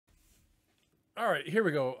All right, here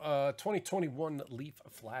we go. 2021 Leaf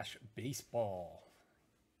Flash Baseball.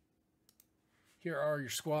 Here are your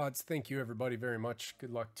squads. Thank you, everybody, very much. Good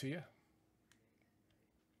luck to you.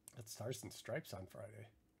 That's Stars and Stripes on Friday.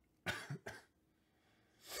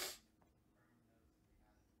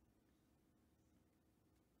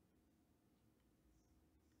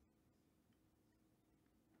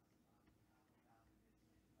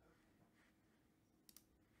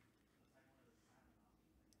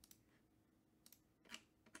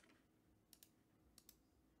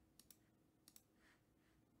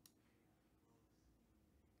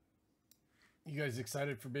 You guys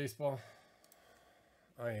excited for baseball?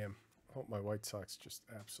 I am. Hope my White Sox just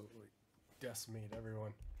absolutely decimate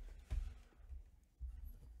everyone.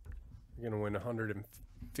 We're going to win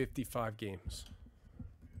 155 games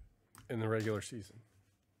in the regular season.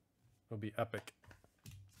 It'll be epic.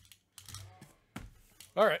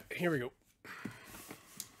 All right, here we go.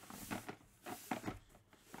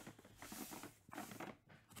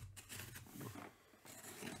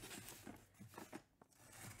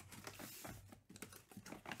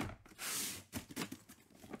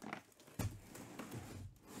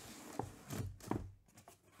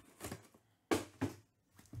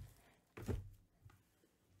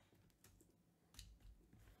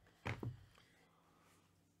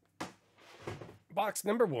 Box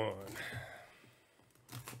number 1.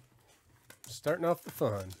 Starting off the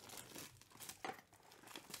fun.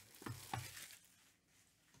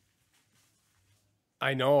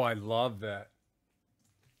 I know, I love that.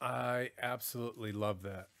 I absolutely love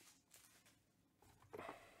that.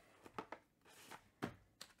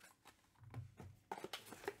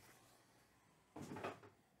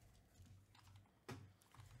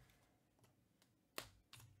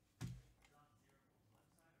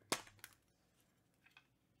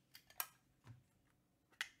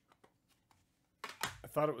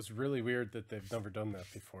 I thought it was really weird that they've never done that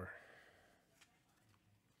before.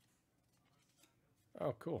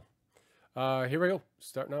 Oh, cool. Here we go.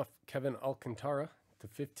 Starting off, Kevin Alcantara to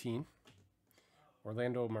 15.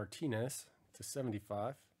 Orlando Martinez to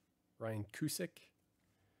 75. Ryan Cusick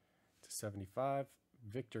to 75.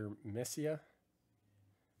 Victor Messia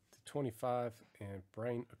to 25. And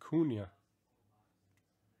Brian Acuna,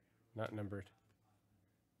 not numbered.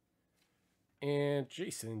 And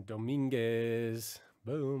Jason Dominguez.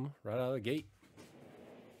 Boom, right out of the gate.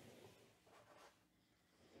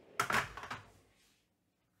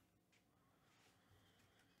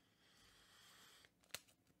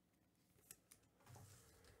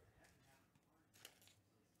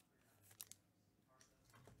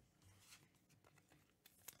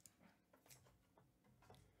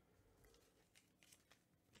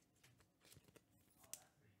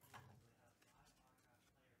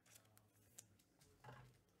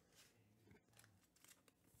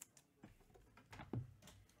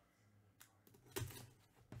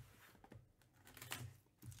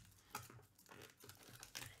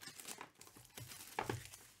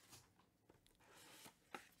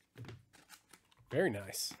 Very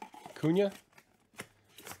nice. Cunha.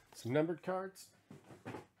 Some numbered cards.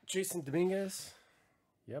 Jason Dominguez.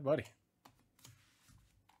 Yeah, buddy.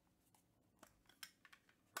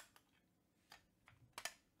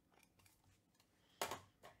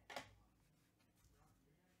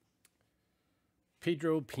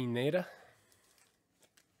 Pedro Pineda.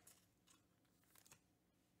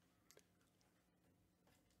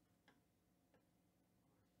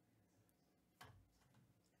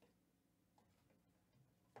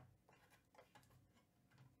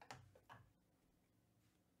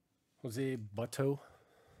 Jose Butto.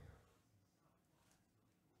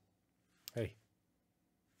 Hey.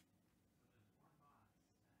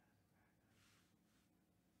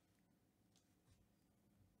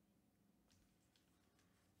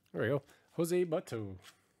 There we go. Jose Butto.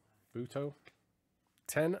 Buto.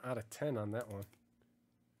 10 out of 10 on that one.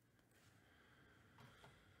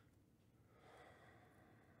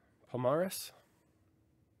 Palmares.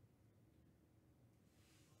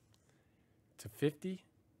 To 50.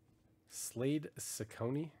 Slade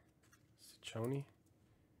Ciccone. That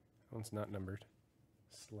one's not numbered.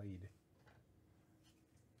 Slade.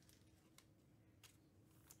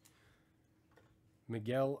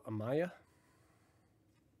 Miguel Amaya.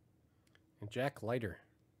 And Jack Leiter.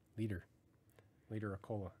 Leader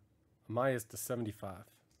Acola. Amaya's to 75.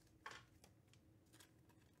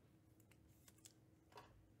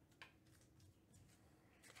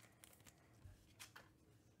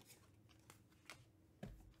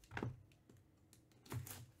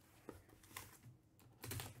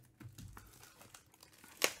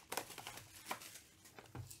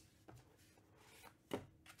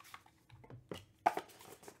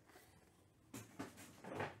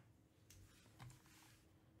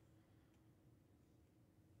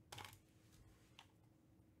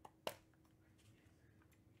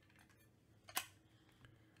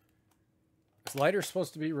 Is Leiter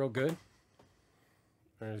supposed to be real good?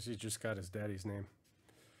 Or has he just got his daddy's name?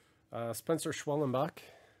 Spencer Schwellenbach.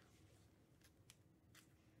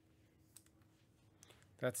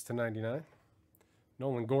 That's to 99.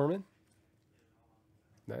 Nolan Gorman.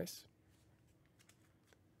 Nice.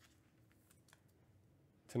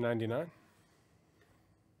 To 99.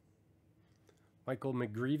 Michael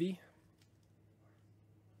McGreevy.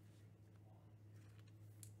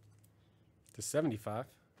 To 75.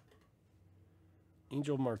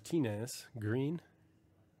 Angel Martinez, green.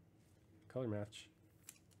 Color match.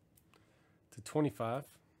 To 25.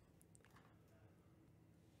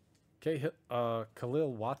 Okay,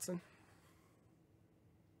 Khalil Watson.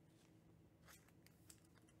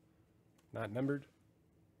 Not numbered.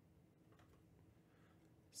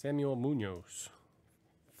 Samuel Munoz.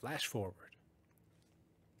 Flash forward.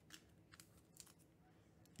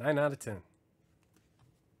 9 out of 10.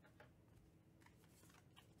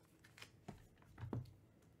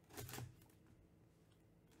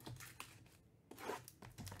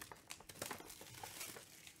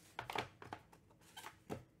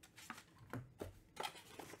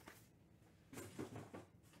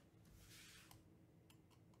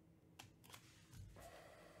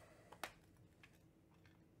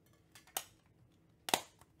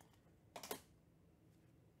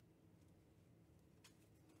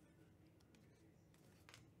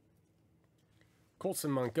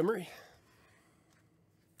 Colson Montgomery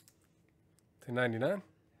to 99.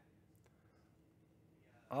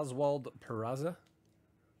 Oswald Peraza.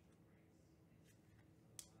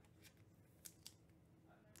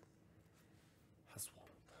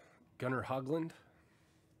 Gunnar Hoglund.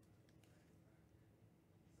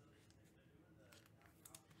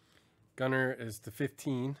 Gunnar is to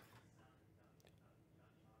 15.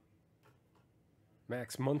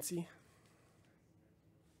 Max Muncy.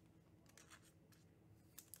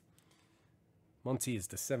 Muncy is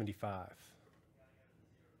to 75.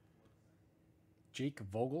 Jake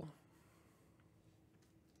Vogel.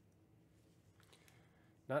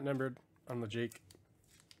 Not numbered on the Jake.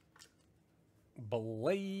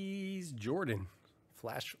 Blaze Jordan.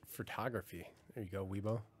 Flash photography. There you go,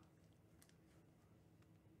 Weibo.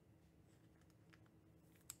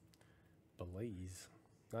 Blaze.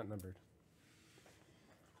 Not numbered.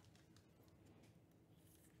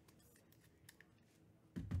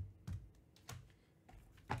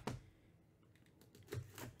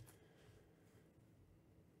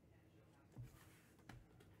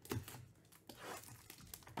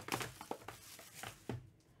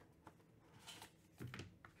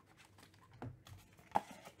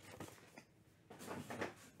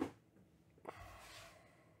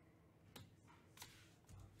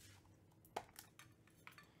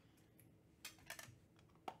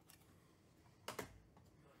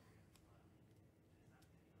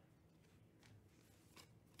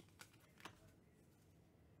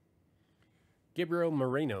 Gabriel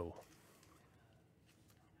Moreno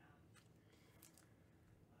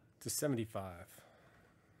to 75.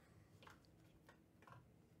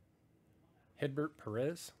 Hedbert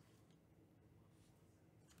Perez.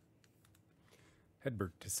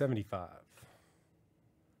 Hedbert to 75.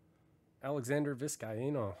 Alexander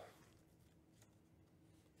Vizcaíno.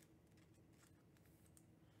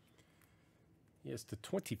 He is to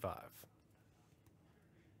 25.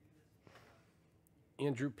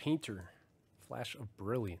 Andrew Painter. Flash of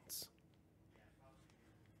Brilliance.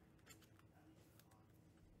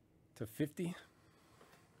 To 50.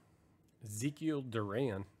 Ezekiel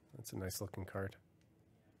Duran. That's a nice looking card.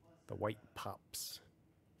 The white pops.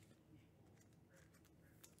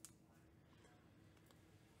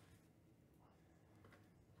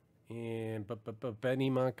 And Benny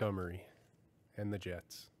Montgomery and the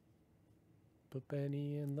Jets. But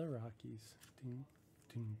Benny and the Rockies. Ding,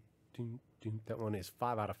 ding, ding, ding. That one is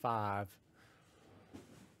 5 out of 5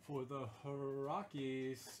 for the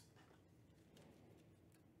Rockies.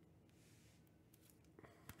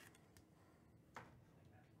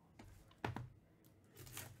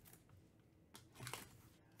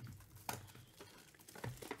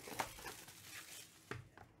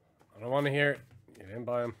 I don't want to hear it. You didn't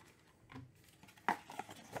buy them.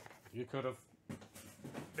 You could have.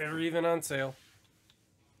 They were even on sale.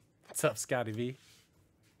 What's up, Scotty V? You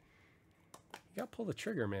gotta pull the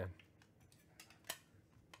trigger, man.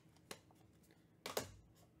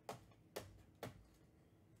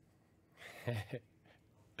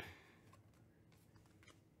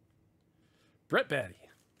 Brett Batty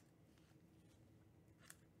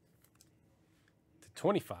to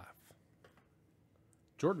 25.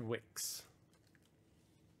 Jordan Wicks.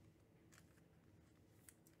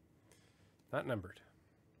 Not numbered.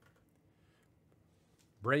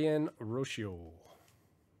 Brian Roadshow.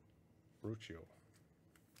 Roadshow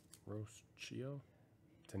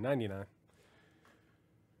to 99.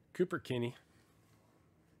 Cooper Kinney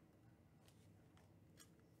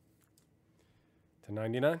to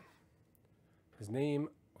 99. His name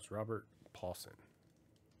was Robert Paulson.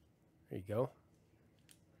 There you go.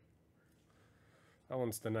 That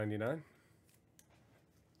one's to 99.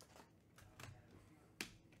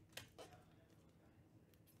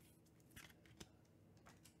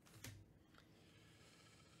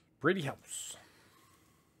 Brady House.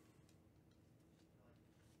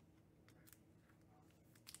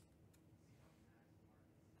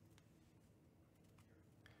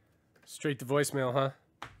 Straight to voicemail,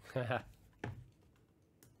 huh?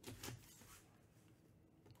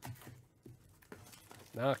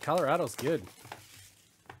 No, Colorado's good.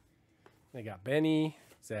 They got Benny,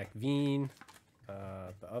 Zach Veen,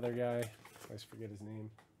 the other guy. I always forget his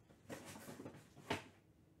name.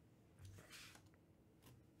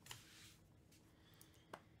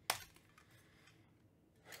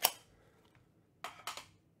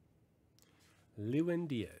 Lewin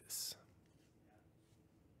Diaz.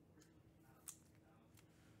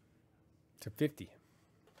 To 50.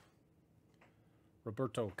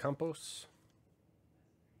 Roberto Campos.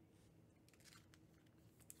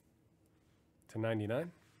 To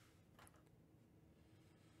 99.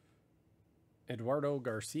 Eduardo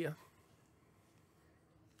Garcia.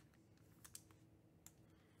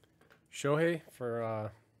 Shohei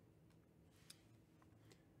for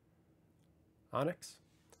Onyx.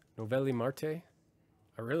 Novelli Marte.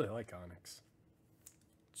 I really like Onyx.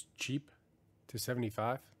 It's cheap. To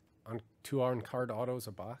 75. On 2 on-card autos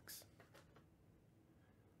a box.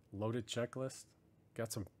 Loaded checklist.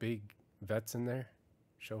 Got some big vets in there.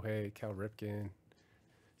 Shohei, Cal Ripken,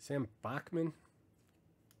 Sam Bachman.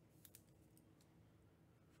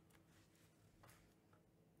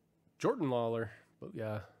 Jordan Lawler. But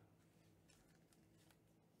yeah.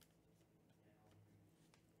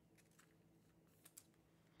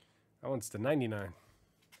 That one's to 99.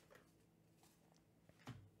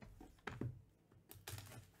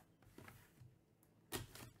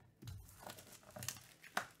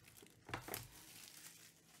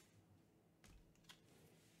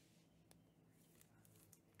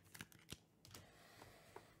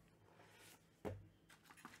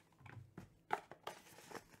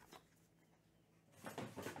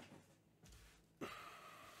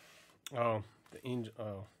 Oh, the angel.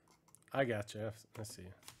 Oh, I got you. Let's see.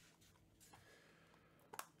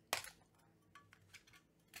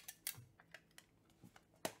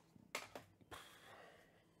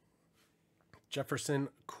 Jefferson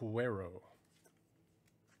Cuero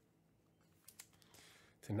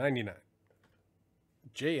to 99.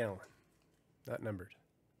 Jay Allen, not numbered.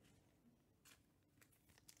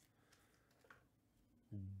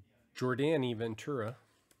 Jordani Ventura.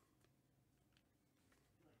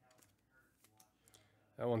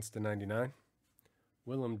 That one's to 99.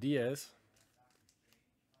 Willem Diaz.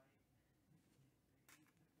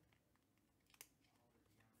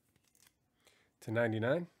 To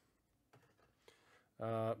 99.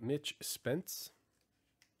 Mitch Spence.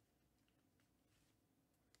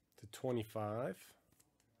 To 25.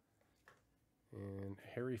 And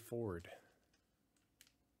Harry Ford.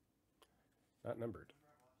 Not numbered.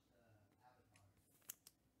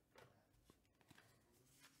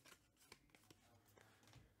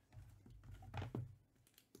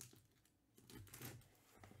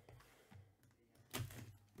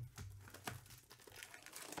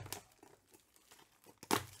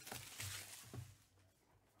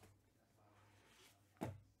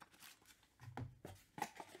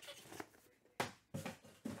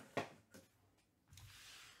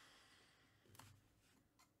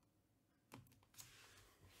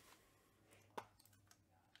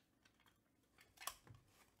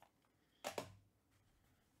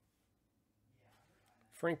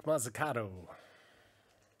 Frank Mazzucato.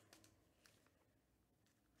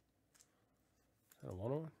 Is that a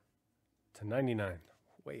 101? To 99.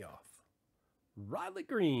 Way off. Riley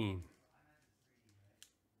Green.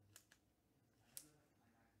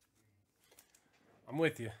 I'm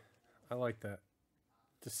with you. I like that.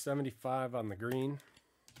 Just 75 on the green.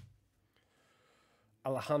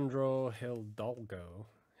 Alejandro Hidalgo.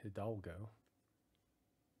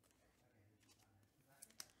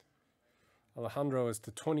 Alejandro is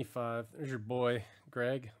to 25. There's your boy,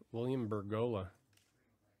 Greg. William Bergola.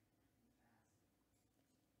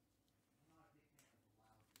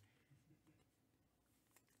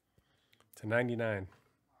 To 99.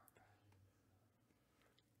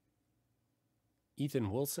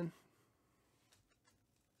 Ethan Wilson.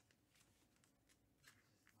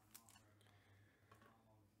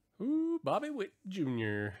 Bobby Witt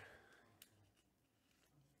Jr.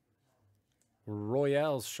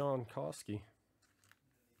 Royale's Sean Koski.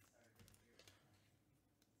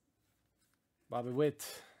 Bobby Witt,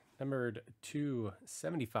 numbered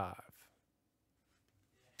 275.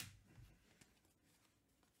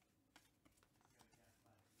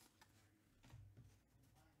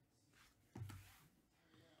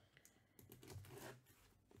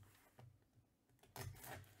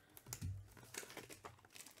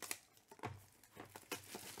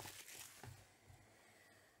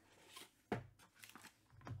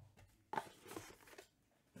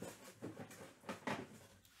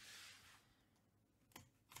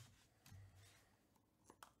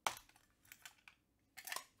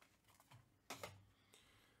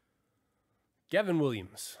 Gavin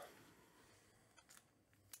Williams.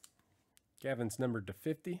 Gavin's numbered to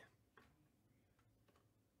 50.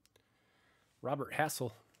 Robert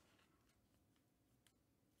Hassel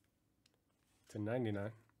to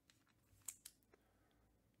 99.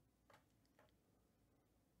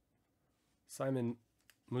 Simon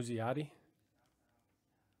Muzziotti.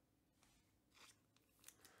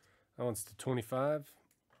 That one's to 25.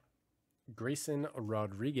 Grayson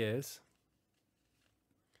Rodriguez.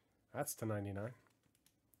 That's to 99.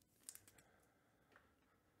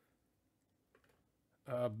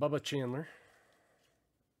 Bubba Chandler.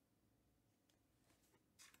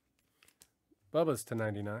 Bubba's to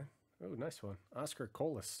 99. Oh, nice one. Oscar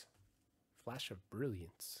Colas. Flash of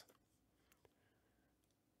Brilliance.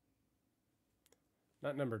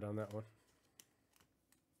 Not numbered on that one.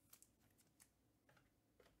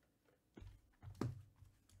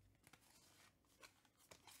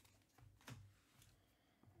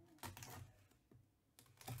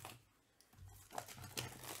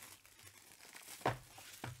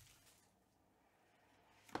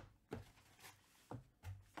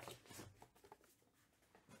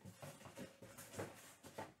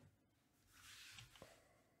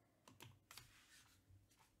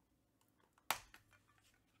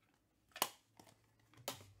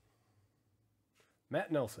 Matt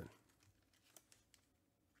Nelson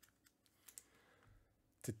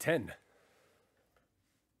to 10.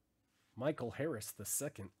 Michael Harris the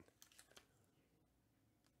second.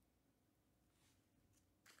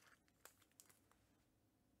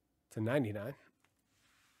 To 99.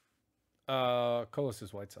 Colas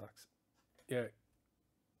is White Sox. Yeah.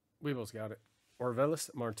 Weeble's got it. Orvelis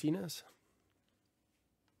Martinez.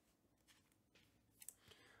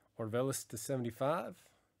 Orvelis to 75.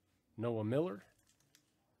 Noah Miller.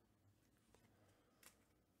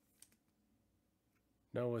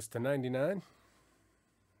 Noah's to 99.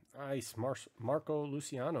 Nice. Marco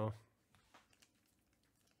Luciano.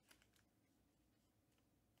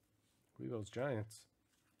 Weeble's Giants.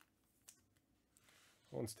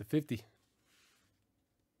 One's to 50.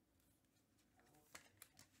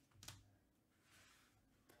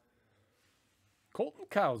 Colton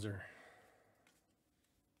Cowser.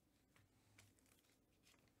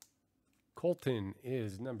 Colton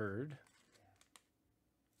is numbered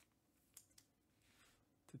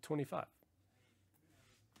to 25.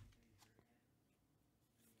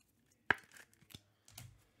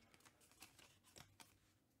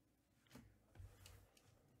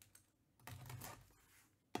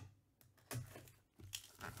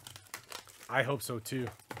 I hope so too.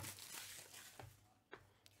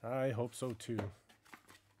 I hope so too.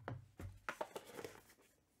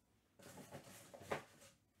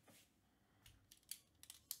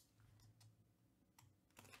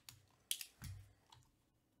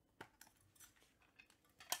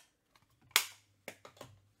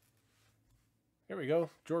 Here we go.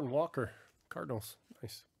 Jordan Walker, Cardinals.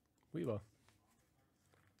 Nice. Weebo.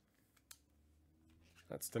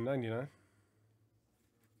 That's to 99.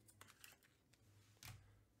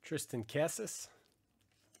 Tristan Cassis.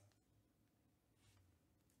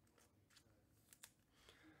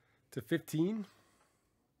 To 15.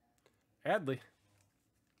 Adley.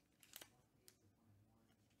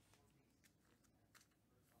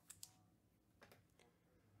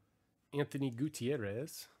 Anthony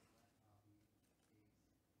Gutierrez.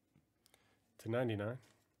 To 99.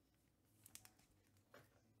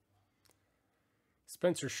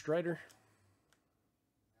 Spencer Strider.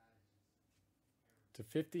 To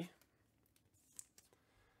 50.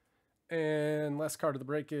 And last card of the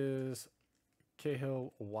break is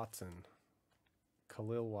Khalil Watson.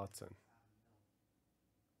 Khalil Watson.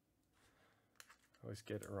 Always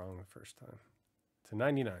get it wrong the first time. To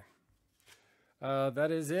 99.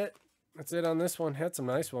 That is it. That's it on this one. Had some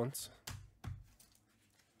nice ones.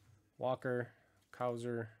 Walker,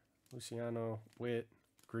 Cowser, Luciano, Witt,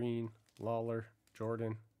 Green, Lawler,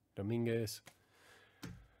 Jordan, Dominguez.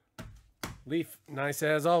 Leaf, nice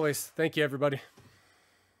as always. Thank you, everybody.